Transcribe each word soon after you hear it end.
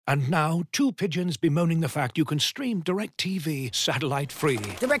And now, two pigeons bemoaning the fact you can stream DirecTV satellite-free.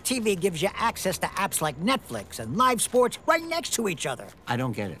 DirecTV gives you access to apps like Netflix and live sports right next to each other. I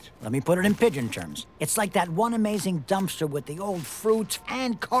don't get it. Let me put it in pigeon terms. It's like that one amazing dumpster with the old fruits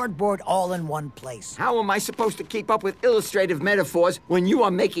and cardboard all in one place. How am I supposed to keep up with illustrative metaphors when you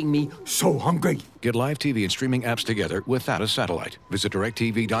are making me so hungry? Get live TV and streaming apps together without a satellite. Visit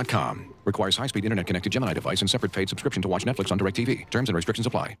DirecTV.com. Requires high-speed internet-connected Gemini device and separate paid subscription to watch Netflix on DirecTV. Terms and restrictions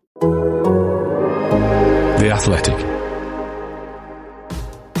apply. The Athletic.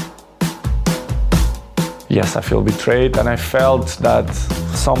 Yes, I feel betrayed, and I felt that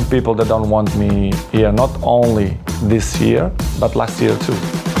some people that don't want me here, not only this year, but last year too.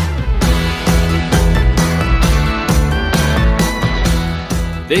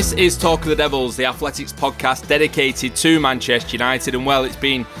 This is Talk of the Devils, the Athletics podcast dedicated to Manchester United, and well, it's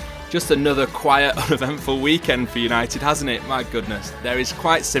been just another quiet, uneventful weekend for United, hasn't it? My goodness, there is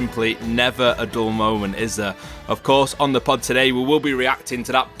quite simply never a dull moment, is there? Of course, on the pod today, we will be reacting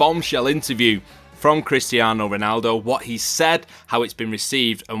to that bombshell interview from Cristiano Ronaldo, what he said, how it's been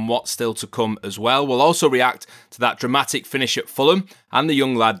received, and what's still to come as well. We'll also react to that dramatic finish at Fulham and the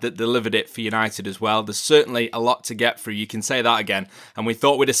young lad that delivered it for United as well. There's certainly a lot to get through, you can say that again, and we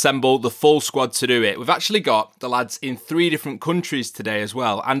thought we'd assemble the full squad to do it. We've actually got the lads in 3 different countries today as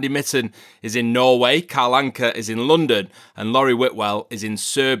well. Andy Mitten is in Norway, Karl Anka is in London, and Laurie Whitwell is in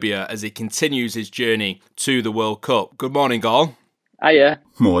Serbia as he continues his journey to the World Cup. Good morning, Gall. Hiya.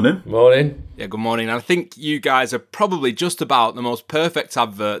 Morning. Yeah, good morning. And I think you guys are probably just about the most perfect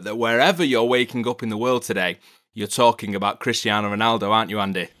advert that wherever you're waking up in the world today, you're talking about Cristiano Ronaldo, aren't you,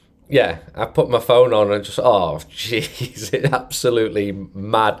 Andy? Yeah, I put my phone on and just, oh, jeez, it's absolutely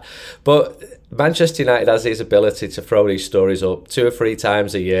mad. But Manchester United has his ability to throw these stories up 2 or 3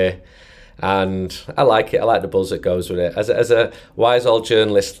 times a year. And I like it. I like the buzz that goes with it. As a wise old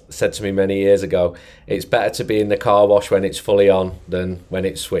journalist said to me many years ago, it's better to be in the car wash when it's fully on than when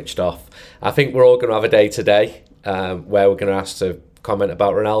it's switched off. I think we're all going to have a day today where we're going to have to comment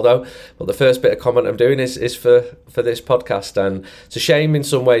about Ronaldo. But the first bit of comment I'm doing is for this podcast. And it's a shame in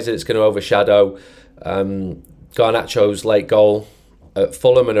some ways that it's going to overshadow Garnacho's late goal at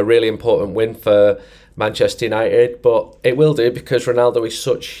Fulham and a really important win for Manchester United, but it will do because Ronaldo is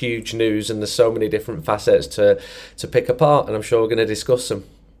such huge news and there's so many different facets to pick apart, and I'm sure we're going to discuss them.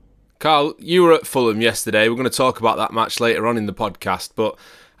 Karl, you were at Fulham yesterday. We're going to talk about that match later on in the podcast, but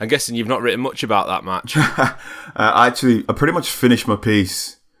I'm guessing you've not written much about that match. I pretty much finished my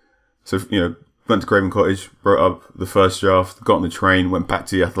piece. So, went to Craven Cottage, wrote up the first draft, got on the train, went back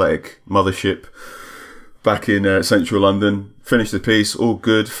to the Athletic mothership back in central London, finished the piece, all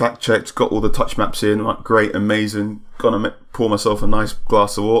good, fact-checked, got all the touch maps in, like, great, amazing, gonna pour myself a nice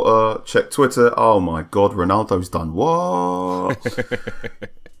glass of water, check Twitter, oh my God, Ronaldo's done what?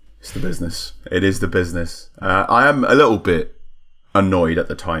 It's the business. It is the business. I am a little bit annoyed at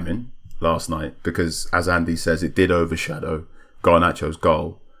the timing last night because, as Andy says, it did overshadow Garnacho's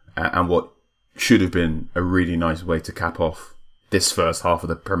goal and what should have been a really nice way to cap off this first half of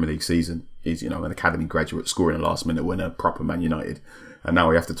the Premier League season. He's, an academy graduate scoring a last-minute winner, proper Man United. And now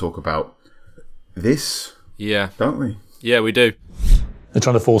we have to talk about this, don't we? Yeah, we do. They're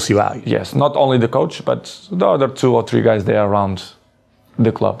trying to force you out. Yes, not only the coach, but the other 2 or 3 guys there around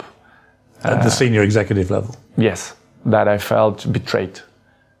the club. At the senior executive level? Yes, that I felt betrayed.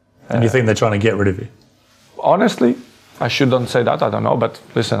 And you think they're trying to get rid of you? Honestly, I shouldn't say that, I don't know. But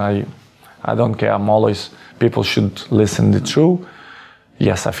listen, I don't care. People should listen the truth.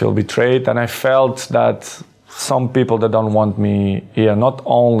 Yes, I feel betrayed, and I felt that some people that don't want me here, not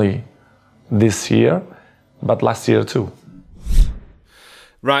only this year, but last year too.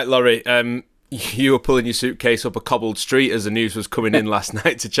 Right, Laurie, you were pulling your suitcase up a cobbled street as the news was coming in last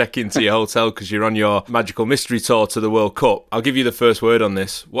night to check into your hotel because you're on your magical mystery tour to the World Cup. I'll give you the first word on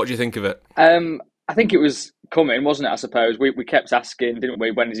this. What do you think of it? I think it was coming, wasn't it, I suppose? We kept asking, didn't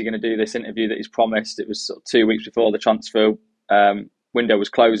we, when is he going to do this interview that he's promised? It was sort of 2 weeks before the transfer window was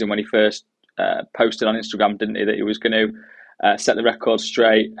closing when he first posted on Instagram, didn't he, that he was going to set the record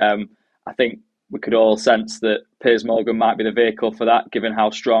straight. I think we could all sense that Piers Morgan might be the vehicle for that, given how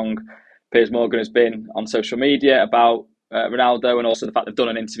strong Piers Morgan has been on social media about Ronaldo, and also the fact they've done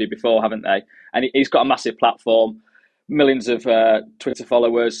an interview before, haven't they? And he's got a massive platform, millions of Twitter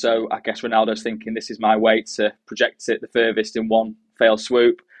followers, so I guess Ronaldo's thinking this is my way to project it the furthest in one fell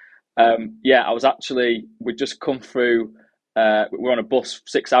swoop. We'd just come through, we're on a bus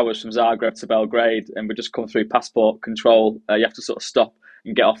 6 hours from Zagreb to Belgrade, and we just come through passport control. You have to sort of stop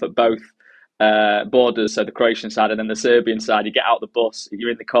and get off at both borders, so the Croatian side and then the Serbian side. You get out the bus,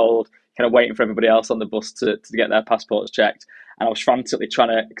 you're in the cold, you kind of waiting for everybody else on the bus to get their passports checked. And I was frantically trying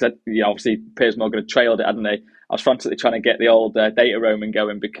to, because obviously Piers Morgan had trailed it, hadn't he? I was frantically trying to get the old data roaming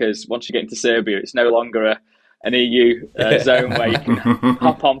going, because once you get into Serbia, it's no longer an EU zone where you can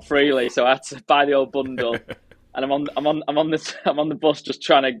hop on freely. So I had to buy the old bundle, and I'm on the bus just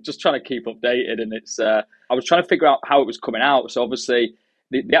trying to keep updated. And it's I was trying to figure out how it was coming out. So obviously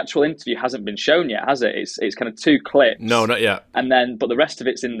the actual interview hasn't been shown yet, has it? It's kind of 2 clips. No, not yet. But the rest of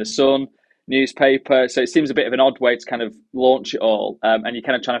it's in the Sun newspaper. So it seems a bit of an odd way to kind of launch it all. And you're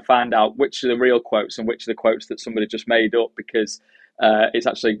kind of trying to find out which are the real quotes and which are the quotes that somebody just made up, because it's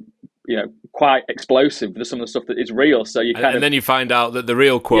actually, quite explosive. There's some of the stuff that is real. So and then you find out that the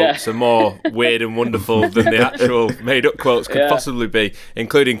real quotes are more weird and wonderful than the actual made-up quotes could possibly be,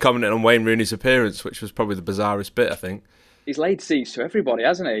 including commenting on Wayne Rooney's appearance, which was probably the bizarrest bit, I think. He's laid siege to everybody,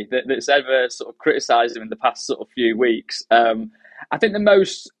 hasn't he? That's ever sort of criticised him in the past sort of few weeks. I think the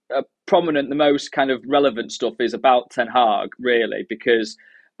most prominent, the most kind of relevant stuff is about Ten Hag, really, because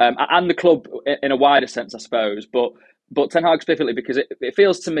and the club in a wider sense, I suppose, but Ten Hag specifically, because it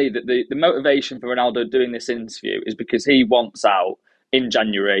feels to me that the motivation for Ronaldo doing this interview is because he wants out in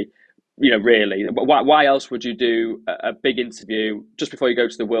January. Really, why else would you do a big interview just before you go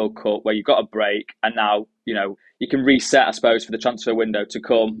to the World Cup, where you've got a break, and now you can reset, I suppose, for the transfer window to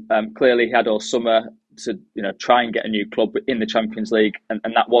come. Clearly, he had all summer to try and get a new club in the Champions League, and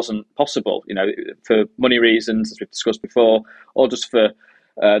that wasn't possible. For money reasons, as we've discussed before, or just for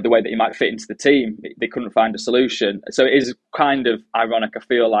the way that he might fit into the team. They couldn't find a solution. So it is kind of ironic, I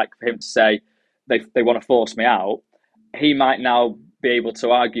feel like, for him to say they want to force me out. He might now be able to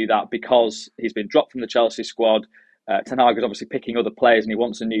argue that because he's been dropped from the Chelsea squad. Ten Hag is obviously picking other players and he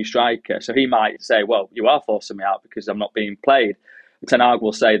wants a new striker. So he might say, well, you are forcing me out because I'm not being played. Ten Hag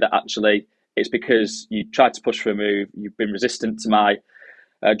will say that actually it's because you tried to push for a move, you've been resistant to my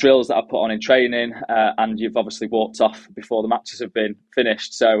drills that I put on in training, and you've obviously walked off before the matches have been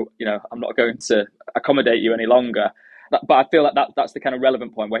finished. So, I'm not going to accommodate you any longer. But I feel like that's the kind of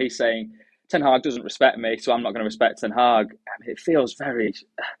relevant point where he's saying, Ten Hag doesn't respect me, so I'm not going to respect Ten Hag. I mean, it feels very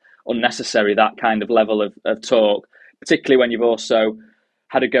unnecessary, that kind of level of talk, particularly when you've also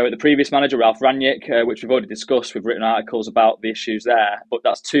had a go at the previous manager, Ralf Rangnick, which we've already discussed. We've written articles about the issues there. But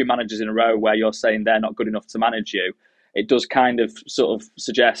that's 2 managers in a row where you're saying they're not good enough to manage you. It does kind of sort of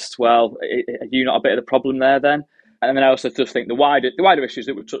suggest, well, are you not a bit of the problem there then? And then I also just think the wider issues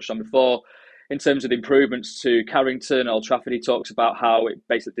that we've touched on before, in terms of the improvements to Carrington, Old Trafford, he talks about how it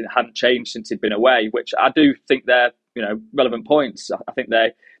basically hadn't changed since he'd been away, which I do think they're relevant points. I think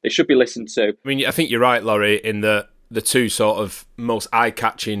they should be listened to. I mean, I think you're right, Laurie, in the 2 sort of most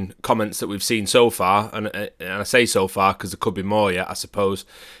eye-catching comments that we've seen so far, and I say so far because there could be more yet, I suppose,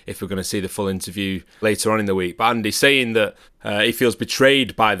 if we're going to see the full interview later on in the week. But Andy saying that he feels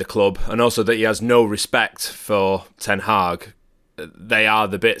betrayed by the club, and also that he has no respect for Ten Hag. They are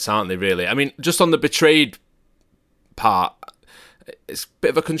the bits, aren't they, really? I mean, just on the betrayed part, it's a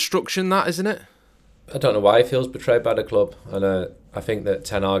bit of a construction, that, isn't it? I don't know why he feels betrayed by the club, and I think that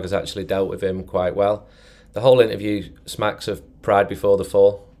Ten Hag has actually dealt with him quite well. The whole interview smacks of pride before the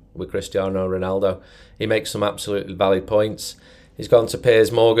fall with Cristiano Ronaldo. He makes some absolutely valid points. He's gone to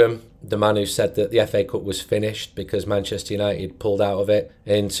Piers Morgan, the man who said that the FA Cup was finished because Manchester United pulled out of it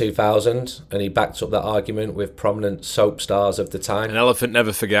in 2000, and he backed up that argument with prominent soap stars of the time. An elephant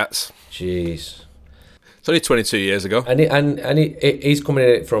never forgets. Jeez. It's only 22 years ago. And he's coming at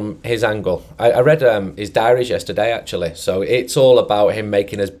it from his angle. I read his diaries yesterday, actually. So it's all about him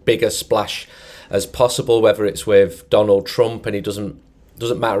making as big a splash as possible, whether it's with Donald Trump, and he doesn't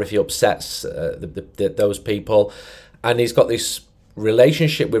matter if he upsets those people. And he's got this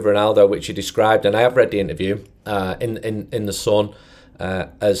relationship with Ronaldo, which he described, and I have read the interview in the Sun,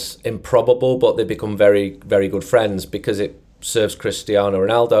 as improbable, but they become very, very good friends because it serves Cristiano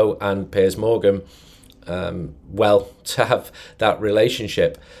Ronaldo and Piers Morgan well to have that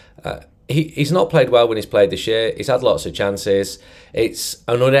relationship. He's not played well when he's played this year. He's had lots of chances. It's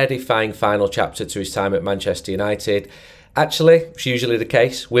an unedifying final chapter to his time at Manchester United. Actually, it's usually the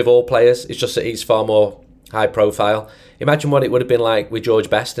case with all players. It's just that he's far more high profile. Imagine what it would have been like with George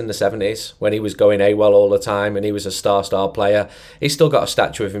Best in the 70s when he was going AWOL all the time and he was a star player. He's still got a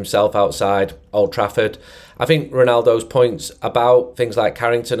statue of himself outside Old Trafford. I think Ronaldo's points about things like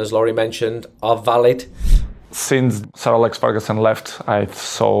Carrington, as Laurie mentioned, are valid. Since Sir Alex Ferguson left, I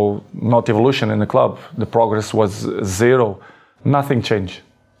saw not evolution in the club. The progress was zero. Nothing changed.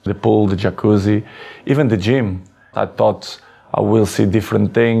 The pool, the jacuzzi, even the gym. I thought I will see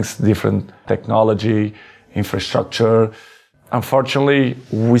different things, different technology, infrastructure. Unfortunately,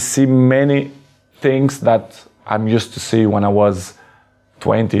 we see many things that I'm used to see when I was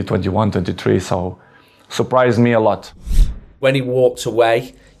 20, 21, 23. So surprised me a lot. When he walked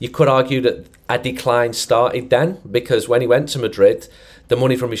away, you could argue that a decline started then, because when he went to Madrid, the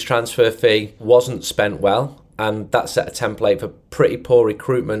money from his transfer fee wasn't spent well, and that set a template for pretty poor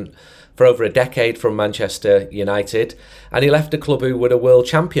recruitment for over a decade from Manchester United. And he left a club who were the world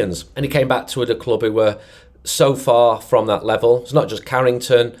champions, and he came back to a club who were so far from that level. It's not just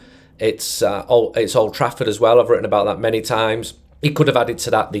Carrington, it's Old Trafford as well. I've written about that many times. He could have added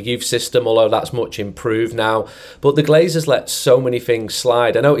to that the youth system, although that's much improved now. But the Glazers let so many things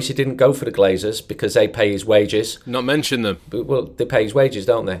slide. I noticed he didn't go for the Glazers because they pay his wages. Not mention them. Well, they pay his wages,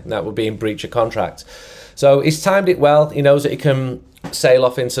 don't they? And that would be in breach of contract. So he's timed it well. He knows that he can sail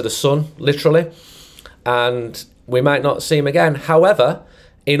off into the sun, literally. And we might not see him again. However,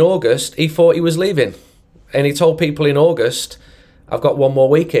 in August, he thought he was leaving. And he told people in August, I've got one more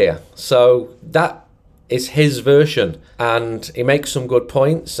week here. So that is his version, and he makes some good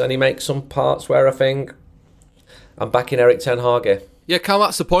points, and he makes some parts where I think I'm backing Erik ten Hag here. Yeah, Carl,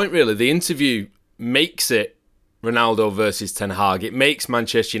 that's the point really. The interview makes it Ronaldo versus Ten Hag. It makes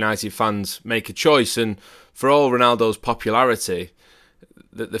Manchester United fans make a choice, and for all Ronaldo's popularity,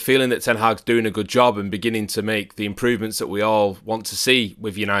 the feeling that Ten Hag's doing a good job and beginning to make the improvements that we all want to see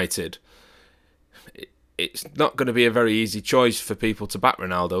with United, it's not going to be a very easy choice for people to back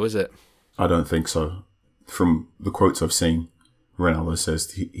Ronaldo, is it? I don't think so. From the quotes I've seen, Ronaldo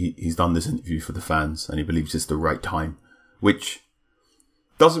says he's done this interview for the fans and he believes it's the right time, which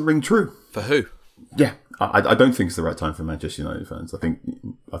doesn't ring true. For who? Yeah, I don't think it's the right time for Manchester United fans. I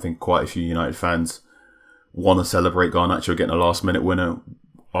think quite a few United fans want to celebrate Garnacho getting a last-minute winner,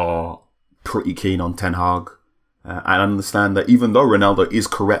 are pretty keen on Ten Hag, and understand that even though Ronaldo is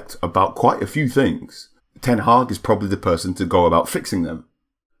correct about quite a few things, Ten Hag is probably the person to go about fixing them.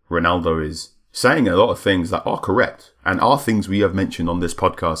 Ronaldo is saying a lot of things that are correct and are things we have mentioned on this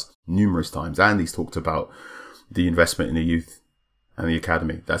podcast numerous times. Andy's talked about the investment in the youth and the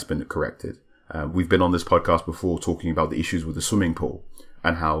academy. That's been corrected. We've been on this podcast before talking about the issues with the swimming pool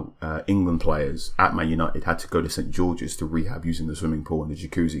and how England players at Man United had to go to St. George's to rehab using the swimming pool and the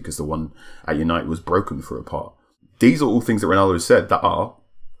jacuzzi because the one at United was broken for a part. These are all things that Ronaldo has said that are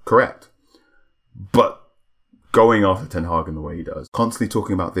correct. But going after Ten Hag in the way he does, constantly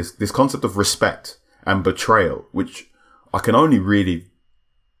talking about this concept of respect and betrayal, which I can only really,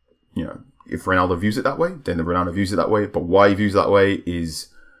 if Ronaldo views it that way, then Ronaldo views it that way. But why he views it that way is,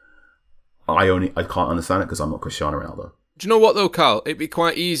 I can't understand it because I'm not Cristiano Ronaldo. Do you know what though, Carl? It'd be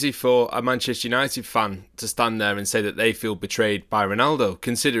quite easy for a Manchester United fan to stand there and say that they feel betrayed by Ronaldo,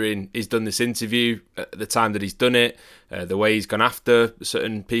 considering he's done this interview at the time that he's done it, the way he's gone after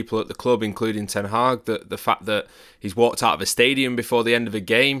certain people at the club, including Ten Hag, the fact that he's walked out of a stadium before the end of a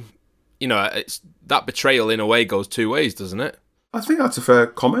game. It's that betrayal in a way goes two ways, doesn't it? I think that's a fair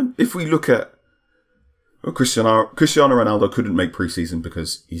comment. If we look at Cristiano Ronaldo couldn't make pre-season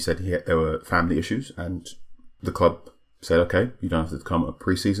because he said there were family issues, and the club said, okay, you don't have to come at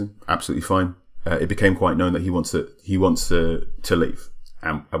pre-season. Absolutely fine. It became quite known that he wants to leave.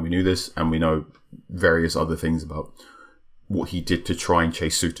 And we knew this, and we know various other things about what he did to try and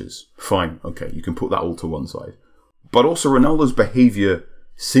chase suitors. Fine. Okay. You can put that all to one side. But also Ronaldo's behaviour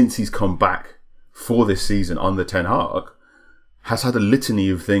since he's come back for this season under Ten Hag has had a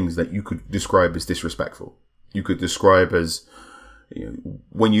litany of things that you could describe as disrespectful. You could describe as,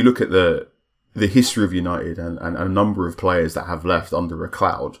 when you look at the history of United and a number of players that have left under a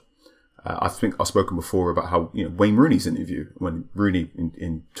cloud. I think I've spoken before about how Wayne Rooney's interview, when Rooney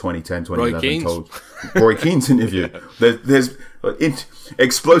in 2010, 2011 told Roy Keane's interview. There's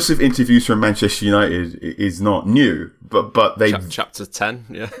explosive interviews from Manchester United is not new, but they chapter 10,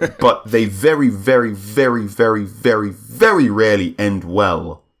 yeah. But they very, very, very, very, very, very rarely end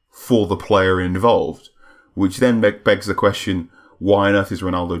well for the player involved, which then begs the question: why on earth is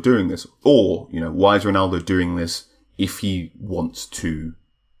Ronaldo doing this? Or, why is Ronaldo doing this if he wants to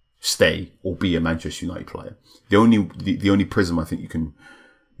stay or be a Manchester United player? The only prism I think you can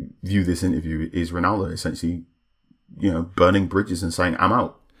view this interview is Ronaldo essentially, burning bridges and saying, I'm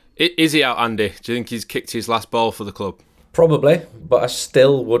out. Is he out, Andy? Do you think he's kicked his last ball for the club? Probably, but I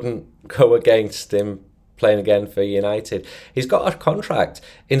still wouldn't go against him playing again for United. He's got a contract.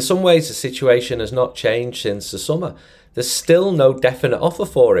 In some ways, the situation has not changed since the summer. There's still no definite offer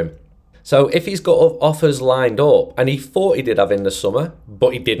for him. So if he's got offers lined up, and he thought he did have in the summer,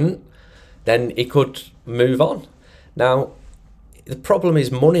 but he didn't, then he could move on. Now, the problem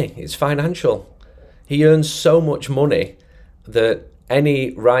is money. It's financial. He earns so much money that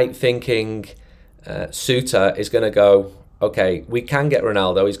any right-thinking suitor is going to go, okay, we can get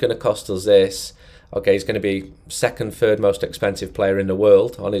Ronaldo. He's going to cost us this. okay, he's going to be second, third most expensive player in the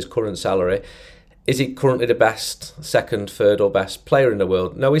world on his current salary. Is he currently the best, second, third or best player in the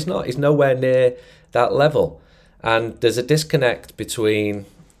world? No, he's not. He's nowhere near that level. And there's a disconnect between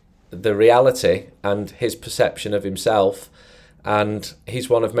the reality and his perception of himself. And he's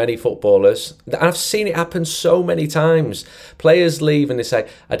one of many footballers. And I've seen it happen so many times. Players leave and they say,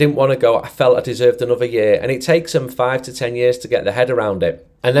 I didn't want to go, I felt I deserved another year. And it takes them 5 to 10 years to get their head around it.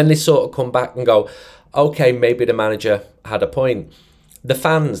 And then they sort of come back and go, okay, maybe the manager had a point. The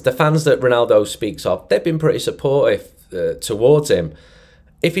fans that Ronaldo speaks of, they've been pretty supportive towards him.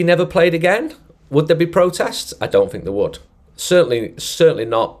 If he never played again, would there be protests? I don't think there would. Certainly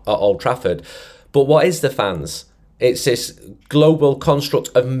not at Old Trafford. But what is the fans? It's this global construct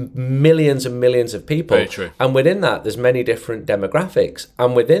of millions and millions of people. Very true. And within that, there's many different demographics.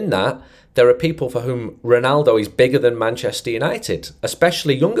 And within that, there are people for whom Ronaldo is bigger than Manchester United,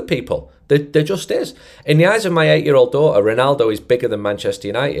 especially younger people. There just is. In the eyes of my 8-year-old daughter, Ronaldo is bigger than Manchester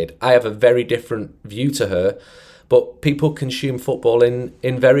United. I have a very different view to her, but people consume football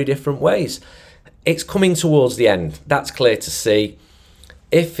in very different ways. It's coming towards the end. That's clear to see.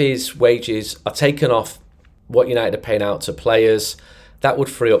 If his wages are taken off what United are paying out to players, that would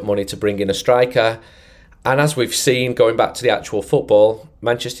free up money to bring in a striker. And as we've seen, going back to the actual football,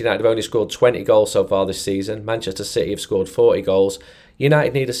 Manchester United have only scored 20 goals so far this season. Manchester City have scored 40 goals.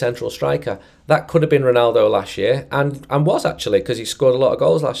 United need a central striker. That could have been Ronaldo last year, and was actually, because he scored a lot of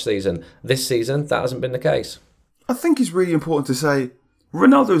goals last season. This season, that hasn't been the case. I think it's really important to say,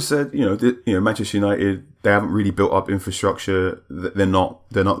 Ronaldo said, Manchester United, they haven't really built up infrastructure. They're not,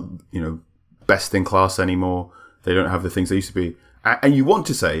 best in class anymore. They don't have the things they used to be. And you want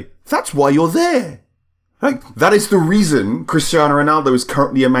to say, that's why you're there. Like, that is the reason Cristiano Ronaldo is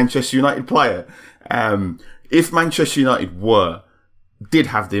currently a Manchester United player. If Manchester United did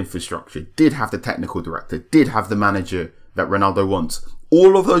have the infrastructure, did have the technical director, did have the manager that Ronaldo wants,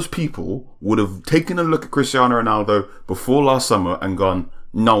 all of those people would have taken a look at Cristiano Ronaldo before last summer and gone,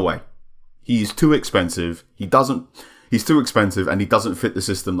 no way. He's too expensive. He's too expensive and he doesn't fit the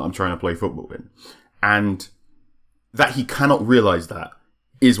system that I'm trying to play football in. And that he cannot realise that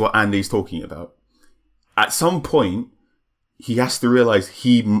is what Andy's talking about. At some point, he has to realise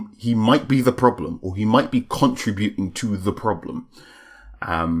he might be the problem, or he might be contributing to the problem.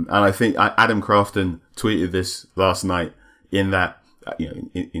 And I think Adam Crafton tweeted this last night in that,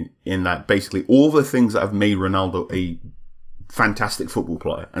 in that basically all the things that have made Ronaldo a fantastic football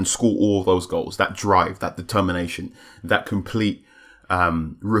player and score all of those goals, that drive, that determination, that complete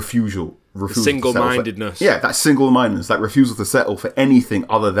refusal single-mindedness. That single-mindedness, that refusal to settle for anything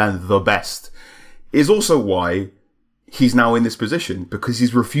other than the best, is also why he's now in this position, because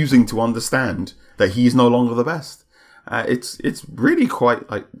he's refusing to understand that he is no longer the best. It's really quite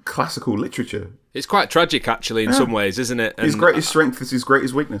like classical literature. It's quite tragic, actually, in some ways, isn't it? And his greatest strength is his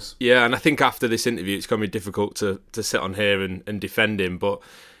greatest weakness. Yeah, and I think after this interview, it's going to be difficult to sit on here and defend him. But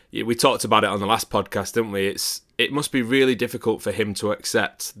we talked about it on the last podcast, didn't we? It must be really difficult for him to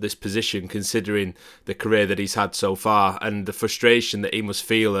accept this position, considering the career that he's had so far, and the frustration that he must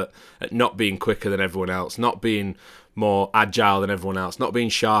feel at not being quicker than everyone else, not being more agile than everyone else, not being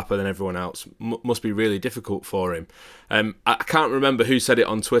sharper than everyone else. Must be really difficult for him. I can't remember who said it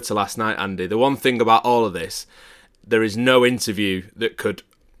on Twitter last night, Andy. The one thing about all of this, there is no interview that could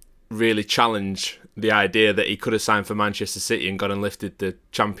really challenge the idea that he could have signed for Manchester City and gone and lifted the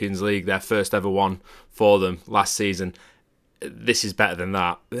Champions League, their first ever one for them last season. This is better than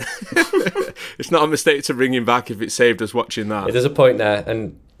that. It's not a mistake to bring him back if it saved us watching that. There's a point there,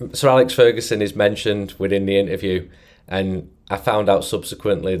 and Sir Alex Ferguson is mentioned within the interview, and I found out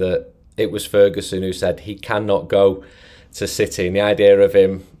subsequently that it was Ferguson who said he cannot go to City, and the idea of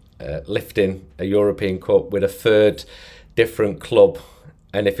him lifting a European Cup with a third different club,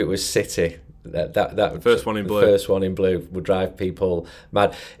 and if it was City, that first one in blue. The first one in blue would drive people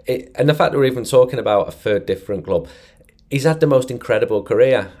mad. And the fact that we're even talking about a third different club, he's had the most incredible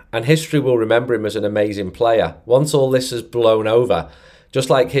career, and history will remember him as an amazing player. Once all this has blown over, just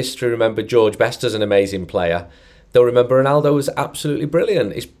like history remembered George Best as an amazing player, they'll remember Ronaldo as absolutely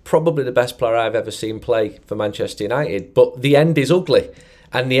brilliant. He's probably the best player I've ever seen play for Manchester United. But the end is ugly,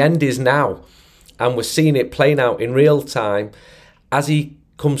 and the end is now. And we're seeing it playing out in real time as he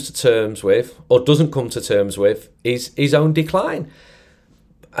comes to terms with, or doesn't come to terms with, his own decline.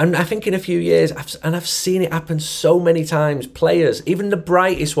 And I think in a few years, I've seen it happen so many times, players, even the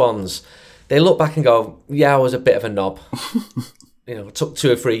brightest ones, they look back and go, yeah, I was a bit of a knob. It took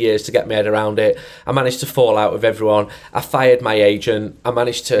 2 or 3 years to get my head around it. I managed to fall out with everyone. I fired my agent. I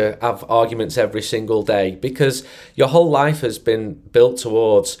managed to have arguments every single day, because your whole life has been built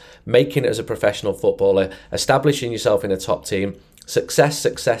towards making it as a professional footballer, establishing yourself in a top team, success,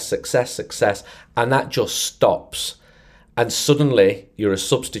 and that just stops. And suddenly you're a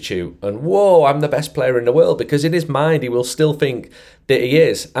substitute, and whoa, I'm the best player in the world, because in his mind he will still think that he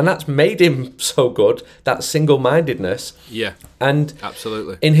is, and that's made him so good, that single-mindedness. Yeah, and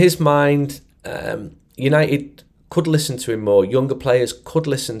absolutely. In his mind, United could listen to him more, younger players could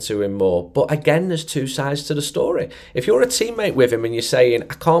listen to him more, but again, there's two sides to the story. If you're a teammate with him and you're saying,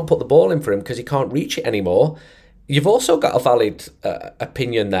 I can't put the ball in for him because he can't reach it anymore, you've also got a valid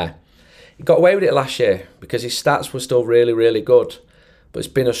opinion there. He got away with it last year because his stats were still really, really good. But it's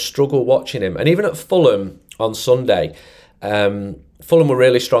been a struggle watching him. And even at Fulham on Sunday, Fulham were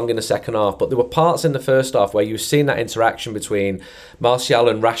really strong in the second half, but there were parts in the first half where you were seeing that interaction between Martial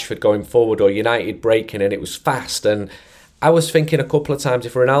and Rashford going forward, or United breaking, and it was fast. And I was thinking a couple of times,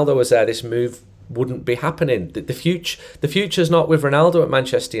 if Ronaldo was there, this move wouldn't be happening. The future's not with Ronaldo at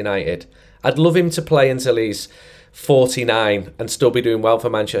Manchester United. I'd love him to play until he's 49 and still be doing well for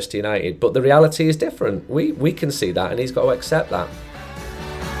Manchester United, but the reality is different. We can see that, and he's got to accept that.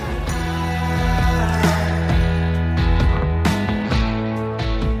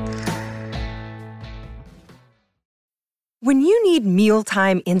 When you need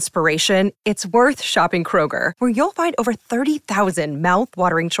mealtime inspiration, it's worth shopping Kroger, where you'll find over 30,000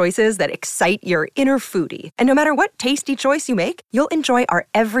 mouth-watering choices that excite your inner foodie. And no matter what tasty choice you make, you'll enjoy our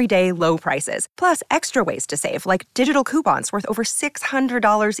everyday low prices, plus extra ways to save, like digital coupons worth over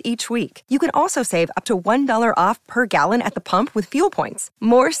 $600 each week. You can also save up to $1 off per gallon at the pump with fuel points.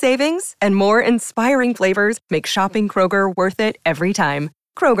 More savings and more inspiring flavors make shopping Kroger worth it every time.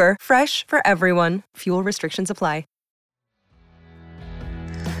 Kroger, fresh for everyone. Fuel restrictions apply.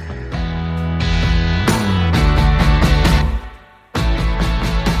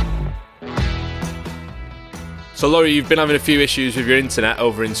 So, Laurie, you've been having a few issues with your internet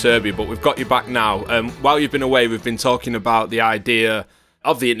over in Serbia, but we've got you back now. While you've been away, we've been talking about the idea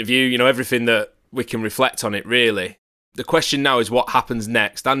of the interview, everything that we can reflect on it, really. The question now is what happens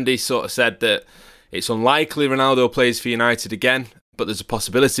next. Andy sort of said that it's unlikely Ronaldo plays for United again, but there's a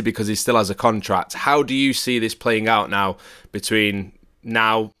possibility because he still has a contract. How do you see this playing out now between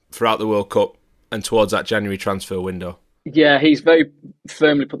now, throughout the World Cup, and towards that January transfer window? Yeah, he's very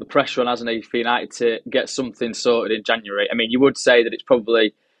firmly put the pressure on, hasn't he, for United to get something sorted in January. I mean, you would say that it's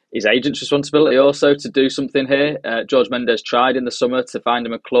probably his agent's responsibility also to do something here. George Mendes tried in the summer to find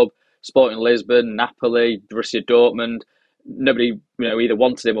him a club, Sporting Lisbon, Napoli, Borussia Dortmund. Nobody, either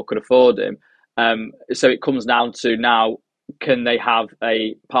wanted him or could afford him. So it comes down to now, can they have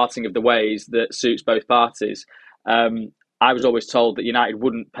a parting of the ways that suits both parties? I was always told that United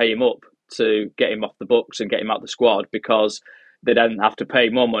wouldn't pay him up to get him off the books and get him out of the squad, because they then have to pay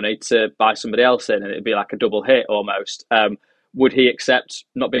more money to buy somebody else in, and it'd be like a double hit almost. Would he accept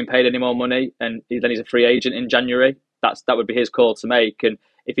not being paid any more money, and then he's a free agent in January? That would be his call to make. And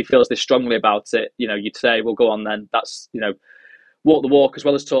if he feels this strongly about it, you'd say, well, go on then. That's, walk the walk as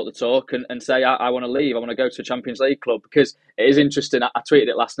well as talk the talk, and say, I want to leave. I want to go to a Champions League club. Because it is interesting. I tweeted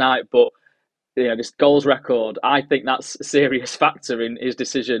it last night, but this goals record, I think that's a serious factor in his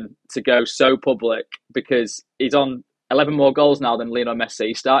decision to go so public, because he's on 11 more goals now than Lionel Messi.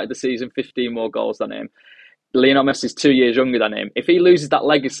 He started the season 15 more goals than him. Lionel Messi's 2 years younger than him. If he loses that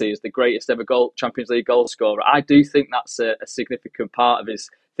legacy as the greatest ever Champions League goal scorer, I do think that's a significant part of his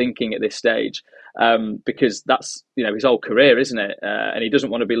thinking at this stage, because that's his whole career, isn't it? And he doesn't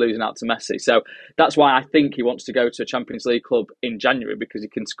want to be losing out to Messi. So that's why I think he wants to go to a Champions League club in January, because he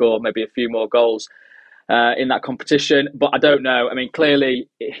can score maybe a few more goals in that competition. But I don't know. I mean, clearly,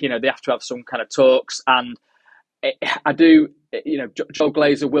 they have to have some kind of talks, and I do. Joe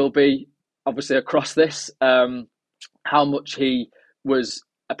Glazer will be obviously across this. How much he was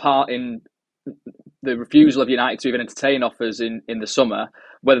a part in the refusal of United to even entertain offers in the summer,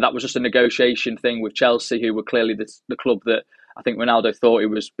 whether that was just a negotiation thing with Chelsea, who were clearly the club that I think Ronaldo thought he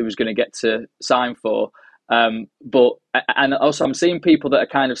was going to get to sign for. But also I'm seeing people that are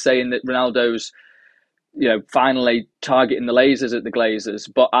kind of saying that Ronaldo's finally targeting the lasers at the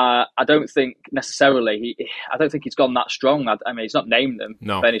Glazers, but I don't think necessarily I don't think he's gone that strong. I mean, he's not named them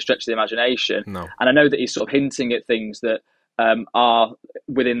by any stretch of the imagination. No. And I know that he's sort of hinting at things that are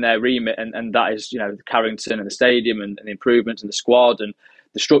within their remit, and that is Carrington and the stadium and the improvements in the squad and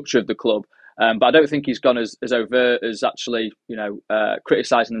the structure of the club. But I don't think he's gone as overt as actually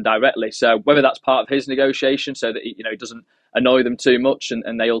criticising them directly. So whether that's part of his negotiation, so that he doesn't annoy them too much,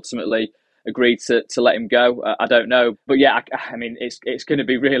 and they ultimately agreed to let him go. I don't know, but yeah, I mean, it's going to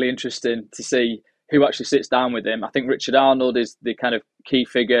be really interesting to see who actually sits down with him. I think Richard Arnold is the kind of key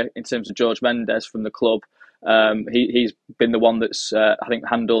figure in terms of George Mendes from the club. He's been the one that's I think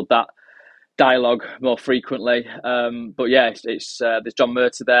handled that dialogue more frequently. But yeah, it's there's John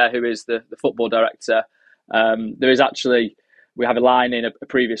Murtagh there, who is the football director. There is actually, we have a line in a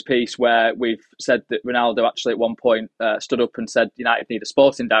previous piece where we've said that Ronaldo actually at one point stood up and said United need a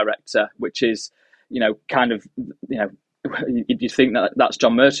sporting director, which is, kind of, you think that that's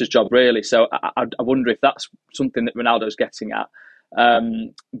John Murtagh's job, really. So I wonder if that's something that Ronaldo's getting at.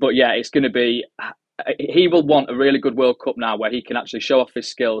 But yeah, it's going to be, he will want a really good World Cup now where he can actually show off his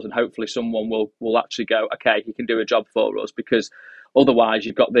skills, and hopefully someone will actually go, okay, he can do a job for us, because otherwise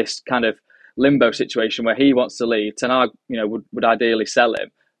you've got this kind of limbo situation where he wants to leave. Ten Hag, would ideally sell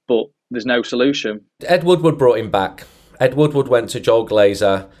him, but there's no solution. Ed Woodward brought him back. Ed Woodward went to Joel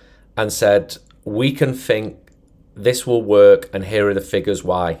Glazer and said, we can think this will work, and here are the figures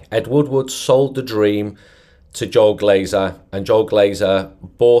why. Ed Woodward sold the dream to Joel Glazer, and Joel Glazer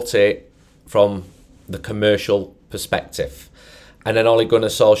bought it from the commercial perspective. And then Ole Gunnar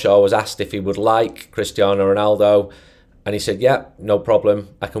Solskjaer was asked if he would like Cristiano Ronaldo, and he said, yeah, no problem,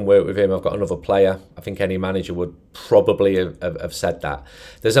 I can work with him, I've got another player. I think any manager would probably have said that.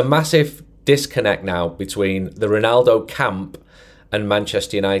 There's a massive disconnect now between the Ronaldo camp and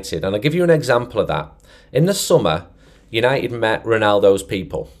Manchester United, and I'll give you an example of that. In the summer, United met Ronaldo's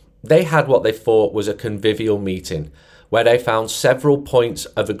people. They had what they thought was a convivial meeting where they found several points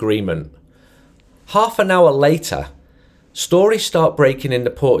of agreement. Half an hour later, stories start breaking in the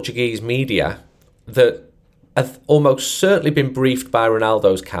Portuguese media that have almost certainly been briefed by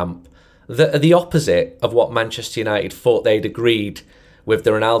Ronaldo's camp that are the opposite of what Manchester United thought they'd agreed with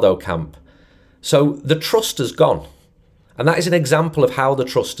the Ronaldo camp. So the trust has gone. And that is an example of how the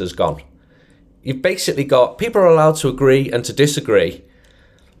trust has gone. You've basically got, people are allowed to agree and to disagree.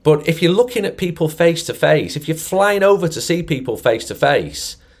 But if you're looking at people face to face, if you're flying over to see people face to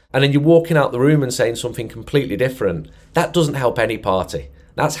face, and then you're walking out the room and saying something completely different, that doesn't help any party.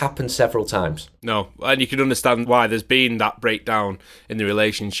 That's happened several times. No, and you can understand why there's been that breakdown in the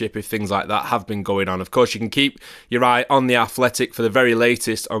relationship if things like that have been going on. Of course, you can keep your eye on The Athletic for the very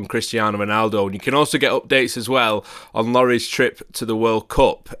latest on Cristiano Ronaldo, and you can also get updates as well on Laurie's trip to the World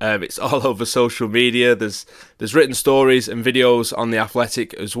Cup. It's all over social media. There's written stories and videos on The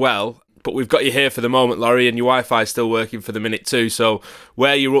Athletic as well. But we've got you here for the moment, Laurie, and your Wi-Fi is still working for the minute too. So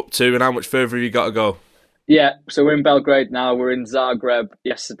where you're up to and how much further have you got to go? Yeah, so we're in Belgrade now. We're in Zagreb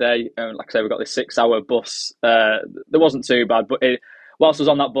yesterday. Like I say, we've got this 6-hour bus. There wasn't too bad, but whilst I was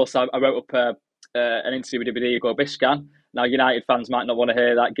on that bus, I wrote up an interview with Diego Biscan. Now, United fans might not want to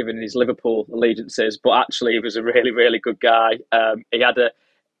hear that given his Liverpool allegiances, but actually he was a really, really good guy. He had an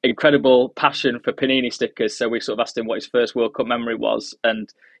incredible passion for Panini stickers, so we sort of asked him what his first World Cup memory was,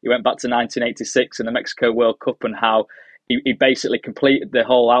 and he went back to 1986 and the Mexico World Cup and how he basically completed the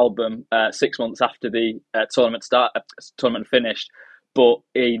whole album 6 months after the tournament finished, but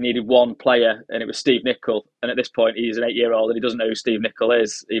he needed one player, and it was Steve Nicol. And at this point, he's an 8-year-old, and he doesn't know who Steve Nicol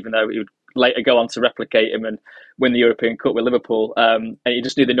is, even though he would later go on to replicate him and win the European Cup with Liverpool. And he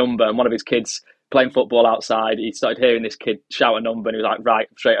just knew the number, and one of his kids playing football outside, he started hearing this kid shout a number, and he was like, right,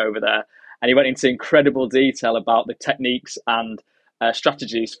 straight over there. And he went into incredible detail about the techniques and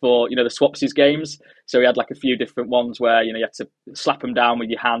strategies for the Swapsies games. So he had like a few different ones where you had to slap them down with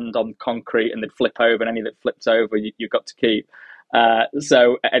your hand on concrete and they'd flip over, and any that flipped over you got to keep.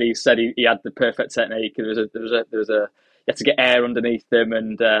 So Eddie said he had the perfect technique. There was a you had to get air underneath them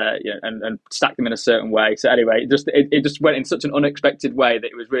and stack them in a certain way. So anyway, it just went in such an unexpected way that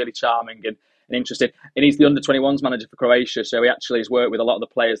it was really charming and interesting. And he's the under-21s manager for Croatia, so he actually has worked with a lot of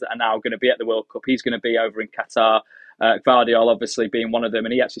the players that are now going to be at the World Cup. He's going to be over in Qatar. Gvardiol obviously being one of them,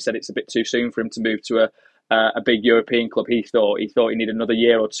 and he actually said it's a bit too soon for him to move to a big European club. He thought he needed another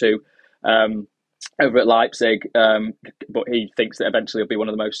year or two over at Leipzig, but he thinks that eventually he'll be one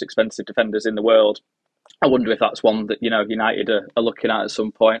of the most expensive defenders in the world. I wonder if that's one that United are looking at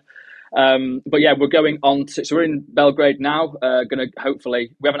some point. But yeah, we're going on to, so we're in Belgrade now. Going to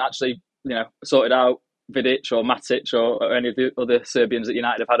hopefully, we haven't actually sorted out Vidic or Matic or any of the other Serbians that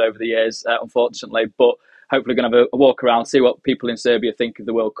United have had over the years, unfortunately, but hopefully going to have a walk around, see what people in Serbia think of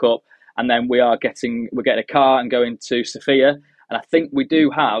the World Cup. And then we're getting a car and going to Sofia. And I think we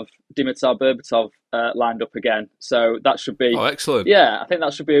do have Dimitar Berbatov lined up again. So that should be... Oh, excellent. Yeah, I think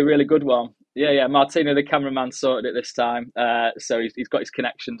that should be a really good one. Yeah. Martina, the cameraman, sorted it this time. So he's got his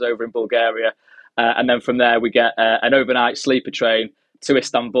connections over in Bulgaria. And then from there, we get an overnight sleeper train to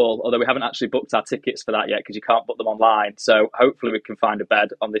Istanbul, although we haven't actually booked our tickets for that yet because you can't book them online. So hopefully we can find a bed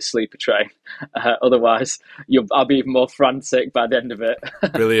on this sleeper train. Otherwise, I'll be even more frantic by the end of it.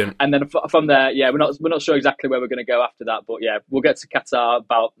 Brilliant. And then from there, we're not sure exactly where we're going to go after that, but we'll get to Qatar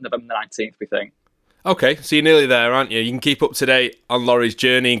about November 19th, we think. Okay, so you're nearly there, aren't you? You can keep up to date on Laurie's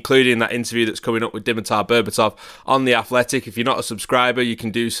journey, including that interview that's coming up with Dimitar Berbatov on The Athletic. If you're not a subscriber, you can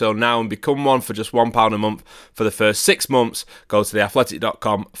do so now and become one for just £1 a month for the first 6 months. Go to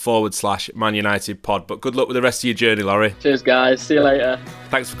theathletic.com/Man United pod. But good luck with the rest of your journey, Laurie. Cheers, guys. See you later.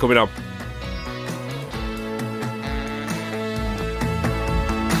 Thanks for coming on.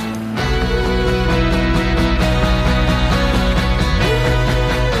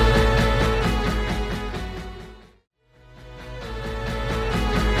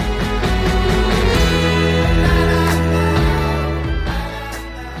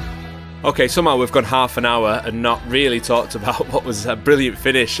 Okay, somehow we've gone half an hour and not really talked about what was a brilliant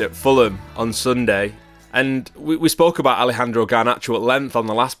finish at Fulham on Sunday. And we spoke about Alejandro Garnacho at length on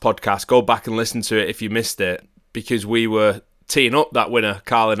the last podcast. Go back and listen to it if you missed it, because we were teeing up that winner,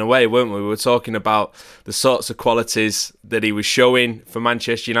 Carling away, weren't we? We were talking about the sorts of qualities that he was showing for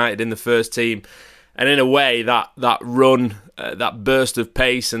Manchester United in the first team. And in a way, that run, that burst of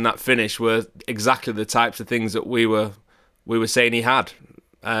pace and that finish were exactly the types of things that we were saying he had.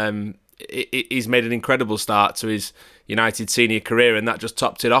 He's made an incredible start to his United senior career, and that just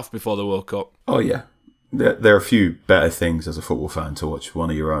topped it off before the World Cup. Oh, yeah. There are a few better things as a football fan to watch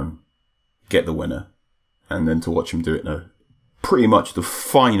one of your own get the winner, and then to watch him do it in pretty much the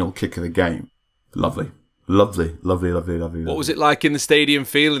final kick of the game. Lovely. Lovely. What was it like in the stadium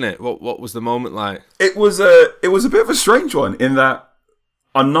feeling it? What was the moment like? It was a bit of a strange one in that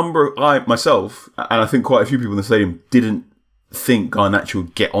I myself, and I think quite a few people in the stadium, didn't think Garnacho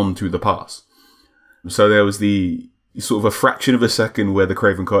would get onto the pass. So there was the sort of a fraction of a second where the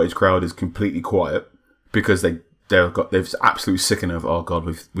Craven Cottage crowd is completely quiet because they're absolutely sickened of, oh God,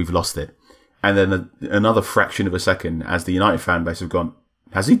 we've lost it. And then another fraction of a second as the United fan base have gone,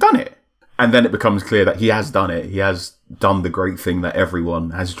 has he done it? And then it becomes clear that he has done it. He has done the great thing that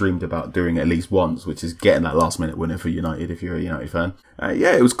everyone has dreamed about doing at least once, which is getting that last minute winner for United if you're a United fan.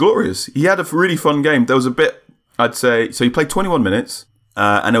 It was glorious. He had a really fun game. There was a bit, I'd say, so he played 21 minutes,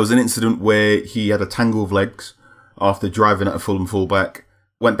 and there was an incident where he had a tangle of legs after driving at a Fulham fullback,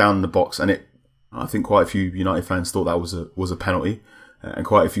 went down in the box, and I think quite a few United fans thought that was a penalty, and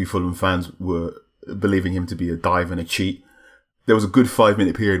quite a few Fulham fans were believing him to be a dive and a cheat. There was a good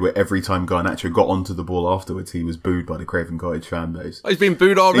 5-minute period where every time Garnacho got onto the ball afterwards, he was booed by the Craven Cottage fan base. Oh, he's been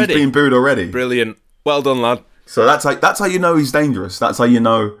booed already? He's been booed already. Brilliant. Well done, lad. So that's how you know he's dangerous. That's how you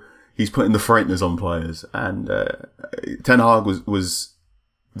know he's putting the frighteners on players. And Ten Hag was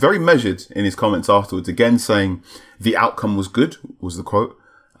very measured in his comments afterwards, again saying the outcome was good, was the quote,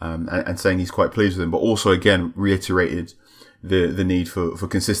 and saying he's quite pleased with him, but also again reiterated the need for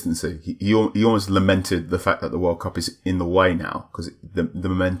consistency. He almost lamented the fact that the World Cup is in the way now, because the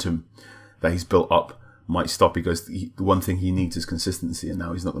momentum that he's built up might stop. He goes, the one thing he needs is consistency, and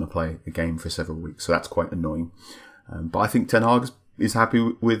now he's not going to play a game for several weeks, so that's quite annoying. But I think Ten Hag is happy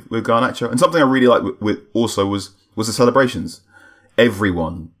with Garnacho. And something I really liked with also was the celebrations.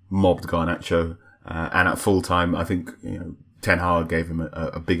 Everyone mobbed Garnacho, and at full time, I think Ten Hag gave him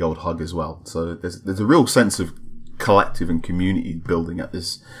a big old hug as well. So there's a real sense of collective and community building at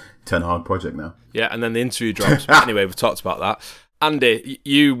this Ten Hag project now. Yeah, and then the interview drops. Anyway, we've talked about that. Andy,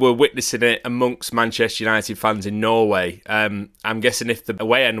 you were witnessing it amongst Manchester United fans in Norway. I'm guessing if the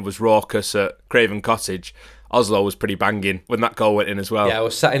away end was raucous at Craven Cottage, Oslo was pretty banging when that goal went in as well. Yeah, I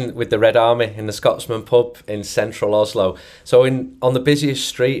was sat with the Red Army in the Scotsman pub in central Oslo. So on the busiest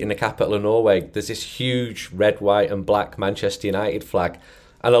street in the capital of Norway, there's this huge red, white and black Manchester United flag.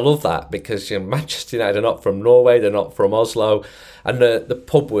 And I love that because Manchester United are not from Norway, they're not from Oslo. And the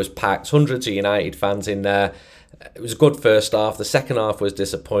pub was packed, hundreds of United fans in there. It was a good first half. The second half was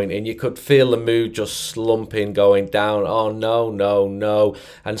disappointing. You could feel the mood just slumping, going down. Oh, no.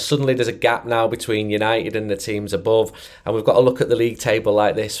 And suddenly there's a gap now between United and the teams above. And we've got to look at the league table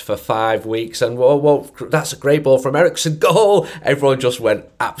like this for 5 weeks. And, whoa, that's a great ball from Eriksen. Goal! Everyone just went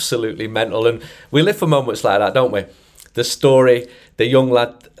absolutely mental. And we live for moments like that, don't we? The story, the young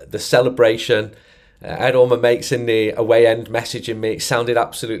lad, the celebration. I had all my mates in the away end messaging me. It sounded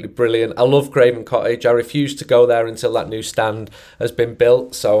absolutely brilliant. I love Craven Cottage. I refuse to go there until that new stand has been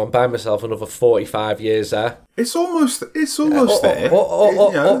built. So I'm buying myself another 45 years there. It's almost there.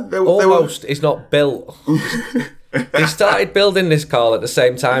 Almost. It's not built. They started building this, Carl, at the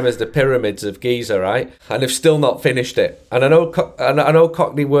same time as the pyramids of Giza, right? And they've still not finished it. And I know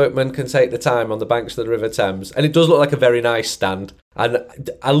Cockney workmen can take the time on the banks of the River Thames, and it does look like a very nice stand. And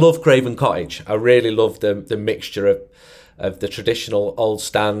I love Craven Cottage. I really love the mixture of the traditional old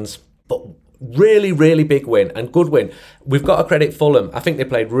stands, but really, really big win and good win. We've got to credit Fulham. I think they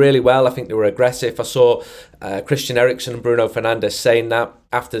played really well. I think they were aggressive. I saw Christian Eriksen and Bruno Fernandes saying that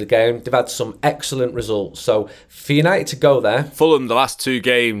after the game. They've had some excellent results. So for United to go there... Fulham, the last 2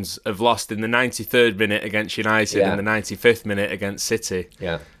 games, have lost in the 93rd minute against United and the 95th minute against City.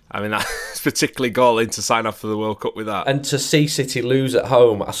 Yeah. I mean, that's particularly galling to sign off for the World Cup with that. And to see City lose at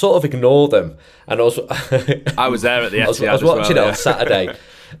home, I sort of ignore them. And also, I was there at the Etihad I was watching it on Saturday.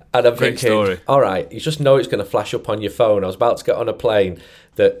 And I'm thinking, all right, you just know it's going to flash up on your phone. I was about to get on a plane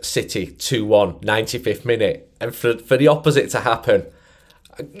that City 2-1, 95th minute. And for the opposite to happen,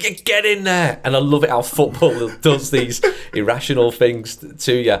 get in there. And I love it how football does these irrational things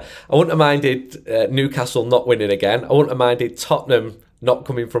to you. I wouldn't have minded Newcastle not winning again. I wouldn't have minded Tottenham not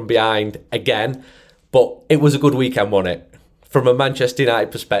coming from behind again. But it was a good weekend, wasn't it? From a Manchester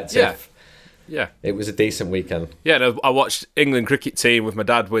United perspective. Yeah, it was a decent weekend. Yeah, no, I watched England cricket team with my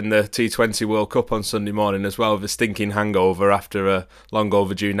dad win the T20 World Cup on Sunday morning as well, with a stinking hangover after a long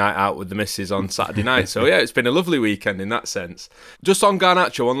overdue night out with the missus on Saturday night. So yeah, it's been a lovely weekend in that sense. Just on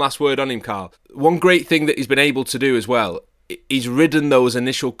Garnacho, one last word on him, Carl. One great thing that he's been able to do as well, he's ridden those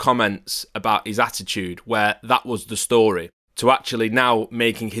initial comments about his attitude, where that was the story, to actually now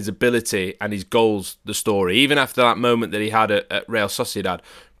making his ability and his goals the story. Even after that moment that he had at Real Sociedad,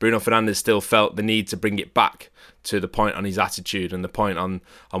 Bruno Fernandes still felt the need to bring it back to the point on his attitude and the point on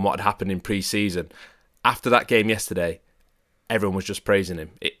what had happened in pre-season. After that game yesterday, everyone was just praising him.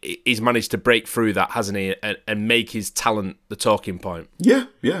 He's managed to break through that, hasn't he, and make his talent the talking point. Yeah,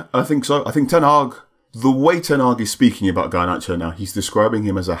 I think so. I think Ten Hag, the way Ten Hag is speaking about Garnacho now, he's describing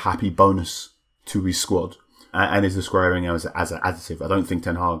him as a happy bonus to his squad. And is describing him as an additive. I don't think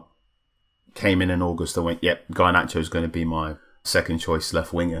Ten Hag came in August and went, yep, Garnacho is going to be my second choice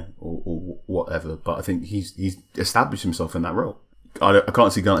left winger or whatever. But I think he's established himself in that role. I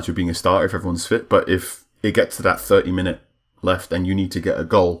can't see Garnacho being a starter if everyone's fit, but if it gets to that 30-minute left and you need to get a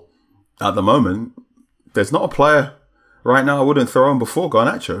goal, at the moment, there's not a player right now I wouldn't throw on before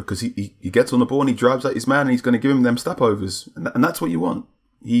Garnacho, because he gets on the ball and he drives at his man and he's going to give him them step-overs. And that's what you want.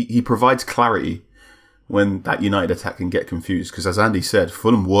 He provides clarity when that United attack can get confused. Because as Andy said,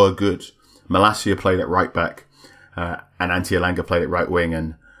 Fulham were good. Malacia played at right back, and Ante Elanga played at right wing,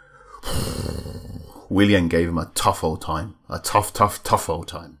 and Willian gave him a tough old time. A tough old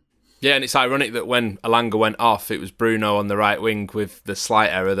time. Yeah, and it's ironic that when Elanga went off, it was Bruno on the right wing with the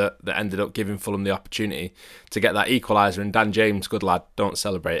slight error that ended up giving Fulham the opportunity to get that equaliser. And Dan James, good lad, don't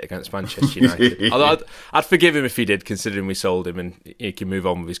celebrate against Manchester United. Although I'd forgive him if he did, considering we sold him and he can move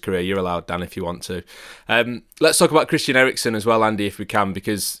on with his career. You're allowed, Dan, if you want to. Let's talk about Christian Eriksen as well, Andy, if we can,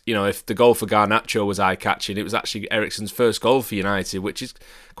 because if the goal for Garnacho was eye-catching, it was actually Eriksen's first goal for United, which is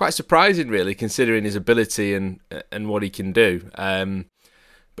quite surprising, really, considering his ability and what he can do.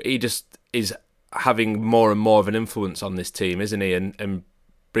 But he just is having more and more of an influence on this team, isn't he? And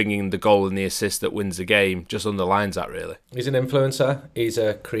bringing the goal and the assist that wins the game just underlines that, really. He's an influencer. He's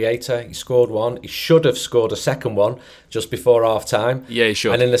a creator. He scored one. He should have scored a second one just before half-time. Yeah, he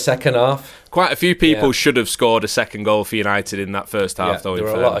should. And in the second half... Quite a few people should have scored a second goal for United in that first half, though. There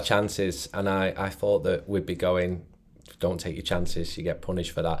were a lot of chances, and I thought that we'd be going, don't take your chances, you get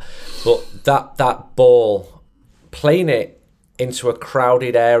punished for that. But that ball, playing it into a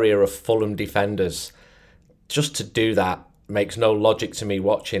crowded area of Fulham defenders, just to do that makes no logic to me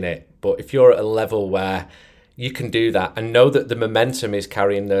watching it. But if you're at a level where you can do that and know that the momentum is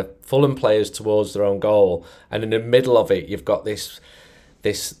carrying the Fulham players towards their own goal, and in the middle of it you've got this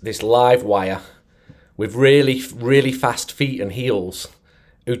live wire with really, really fast feet and heels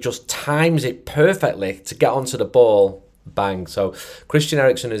who just times it perfectly to get onto the ball, bang. So Christian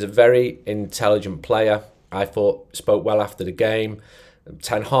Eriksen is a very intelligent player. I thought spoke well after the game.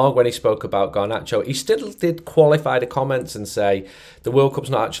 Ten Hag, when he spoke about Garnacho, he still did qualify the comments and say the World Cup's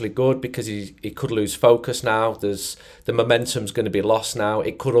not actually good because he could lose focus now. The momentum's going to be lost now.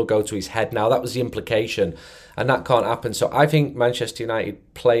 It could all go to his head now. That was the implication, and that can't happen. So I think Manchester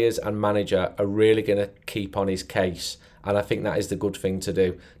United players and manager are really going to keep on his case, and I think that is the good thing to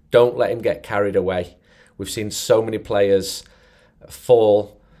do. Don't let him get carried away. We've seen so many players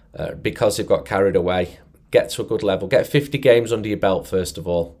fall because they've got carried away. Get to a good level. Get 50 games under your belt first of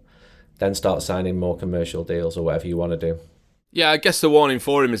all. Then start signing more commercial deals or whatever you want to do. Yeah, I guess the warning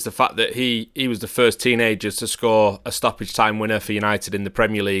for him is the fact that he was the first teenager to score a stoppage time winner for United in the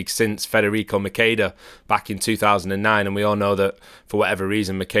Premier League since Federico Macheda back in 2009, and we all know that for whatever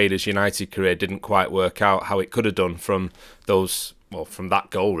reason Macheda's United career didn't quite work out how it could have done from that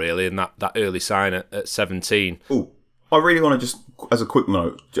goal really, and that early sign at 17. Oh, I really want to just, as a quick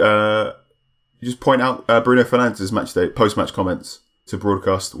note, just point out Bruno Fernandes' post-match comments to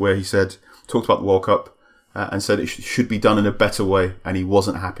broadcast where he talked about the World Cup and said it should be done in a better way, and he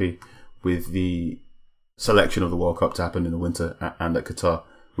wasn't happy with the selection of the World Cup to happen in the winter and at Qatar,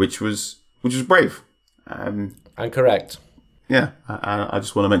 which was brave. And correct. Yeah, I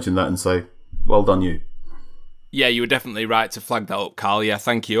just want to mention that and say, well done you. Yeah, you were definitely right to flag that up, Carl. Yeah,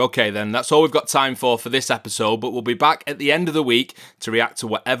 thank you. Okay, then, that's all we've got time for this episode, but we'll be back at the end of the week to react to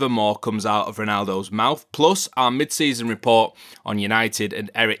whatever more comes out of Ronaldo's mouth, plus our mid-season report on United and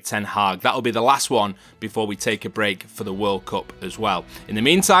Erik ten Hag. That'll be the last one before we take a break for the World Cup as well. In the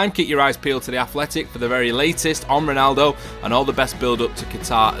meantime, keep your eyes peeled to The Athletic for the very latest on Ronaldo and all the best build-up to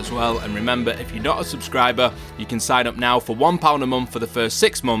Qatar as well. And remember, if you're not a subscriber, you can sign up now for £1 a month for the first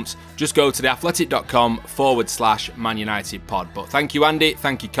 6 months. Just go to theathletic.com/Man United pod. But thank you, Andy,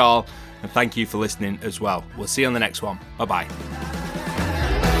 thank you, Carl, and thank you for listening as well. We'll see you on the next one. Bye-bye.